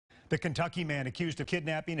The Kentucky man accused of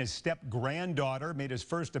kidnapping his step-granddaughter made his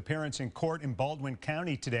first appearance in court in Baldwin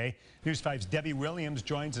County today. News 5's Debbie Williams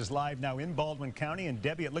joins us live now in Baldwin County. And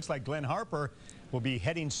Debbie, it looks like Glenn Harper will be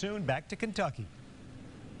heading soon back to Kentucky.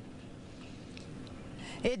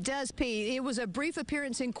 It does, Pete. It was a brief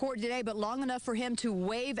appearance in court today, but long enough for him to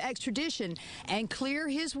waive extradition and clear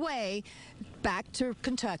his way back to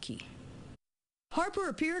Kentucky. Harper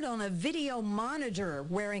appeared on a video monitor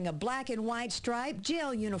wearing a black and white striped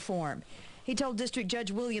jail uniform. He told District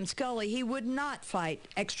Judge William Scully he would not fight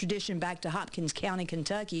extradition back to Hopkins County,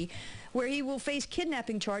 Kentucky, where he will face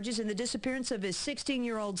kidnapping charges in the disappearance of his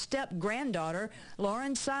 16-year-old step-granddaughter,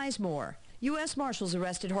 Lauren Sizemore. U.S. Marshals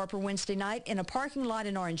arrested Harper Wednesday night in a parking lot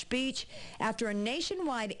in Orange Beach after a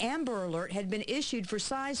nationwide Amber Alert had been issued for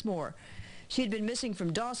Sizemore. She had been missing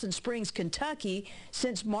from Dawson Springs, Kentucky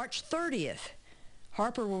since March 30th.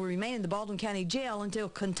 Harper will remain in the Baldwin County Jail until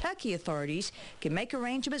Kentucky authorities can make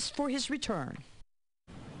arrangements for his return.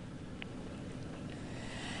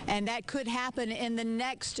 And that could happen in the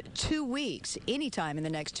next 2 weeks, anytime in the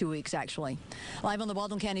next 2 weeks, actually. Live on the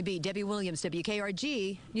Baldwin County beat, Debbie Williams,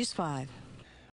 WKRG News 5.